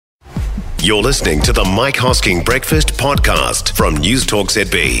You're listening to the Mike Hosking Breakfast Podcast from News Talk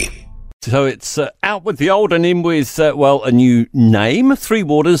ZB. So it's out with the old and in with, a new name. Three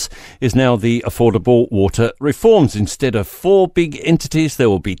Waters is now the Affordable Water Reforms. Instead of 4 big entities,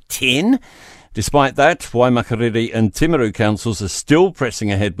 there will be 10. Despite that, Waimakariri and Timaru councils are still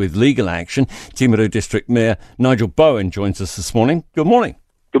pressing ahead with legal action. Timaru District Mayor Nigel Bowen joins us this morning. Good morning.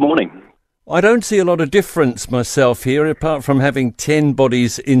 Good morning. I don't see a lot of difference myself here, apart from having 10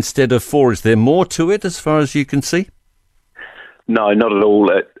 bodies instead of 4. Is there more to it as far as you can see? No, not at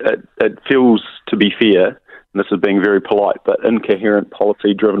all. It feels, to be fair, and this is being very polite, but incoherent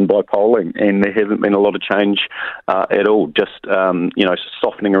policy driven by polling, and there hasn't been a lot of change at all, just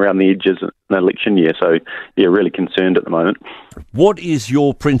softening around the edges in an election year. So, really concerned at the moment. What is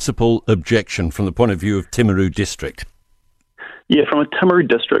your principal objection from the point of view of Timaru District? Yeah, from a Timaru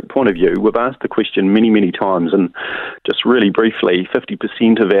District point of view, we've asked the question many, many times, and just really briefly,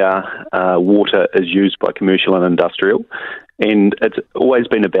 50% of our water is used by commercial and industrial, and it's always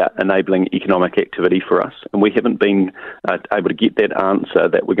been about enabling economic activity for us, and we haven't been able to get that answer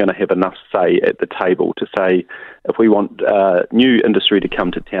that we're going to have enough say at the table to say if we want new industry to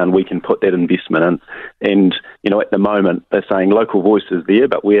come to town, we can put that investment in. And, at the moment, they're saying local voice is there,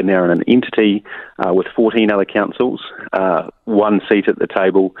 but we're now in an entity with 14 other councils, 1 seat at the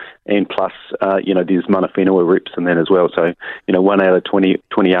table, and plus, there's mana whenua reps in that as well. So, 1 out of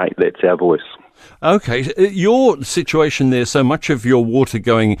 28, that's our voice. Okay, your situation there, so much of your water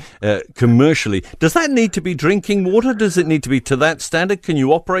going commercially, does that need to be drinking water? Does it need to be to that standard? Can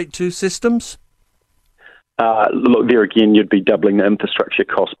you operate 2 systems? Look, there again, you'd be doubling the infrastructure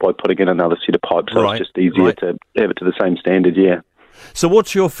cost by putting in another set of pipes, so it's just easier to have it to the same standard, yeah. So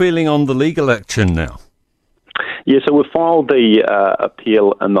what's your feeling on the legal action now? Yeah, so we filed the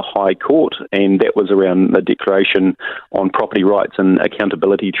appeal in the High Court, and that was around the declaration on property rights and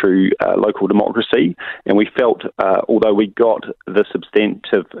accountability through local democracy. And we felt, although we got the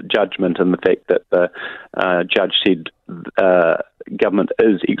substantive judgment in the fact that the judge said government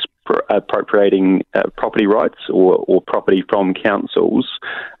is appropriating property rights or property from councils,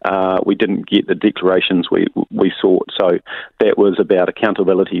 we didn't get the declarations we sought. So that was about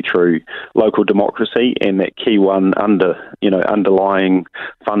accountability through local democracy, and that key one underlying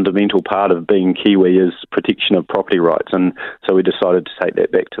fundamental part of being Kiwi is protection of property rights. And so we decided to take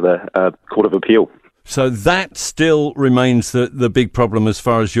that back to the Court of Appeal. So that still remains the big problem as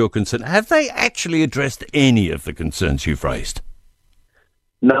far as you're concerned. Have they actually addressed any of the concerns you've raised?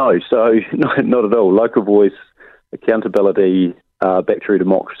 No, so not at all. Local voice, accountability, back through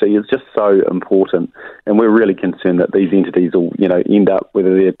democracy is just so important, and we're really concerned that these entities will, end up,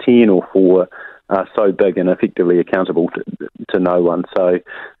 whether they're 10 or 4, so big and effectively accountable to no one. So,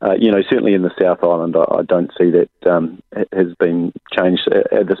 certainly in the South Island, I don't see that has been changed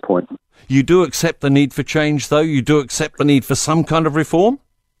at this point. You do accept the need for change, though? You do accept the need for some kind of reform?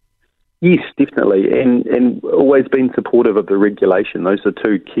 Yes, definitely, and always been supportive of the regulation. Those are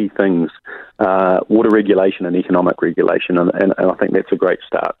 2 key things, water regulation and economic regulation, and I think that's a great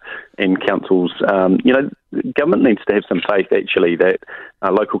start. And councils, government needs to have some faith, actually, that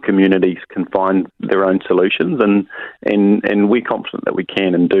local communities can find their own solutions, and we're confident that we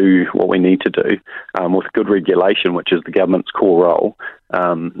can and do what we need to do with good regulation, which is the government's core role,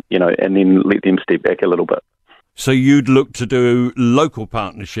 and then let them step back a little bit. So you'd look to do local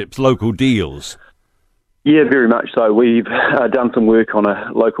partnerships, local deals? Yeah, very much so. We've done some work on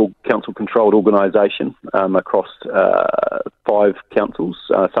a local council-controlled organisation across 5 councils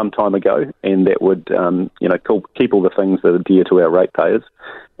some time ago, and that would, keep all the things that are dear to our ratepayers,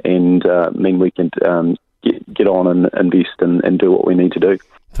 and mean we can get on and invest and do what we need to do.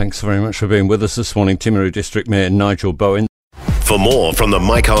 Thanks very much for being with us this morning, Timaru District Mayor Nigel Bowen. For more from the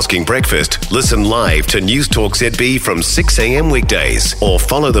Mike Hosking Breakfast, listen live to News Talk ZB from 6 a.m. weekdays or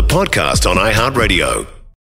follow the podcast on iHeartRadio.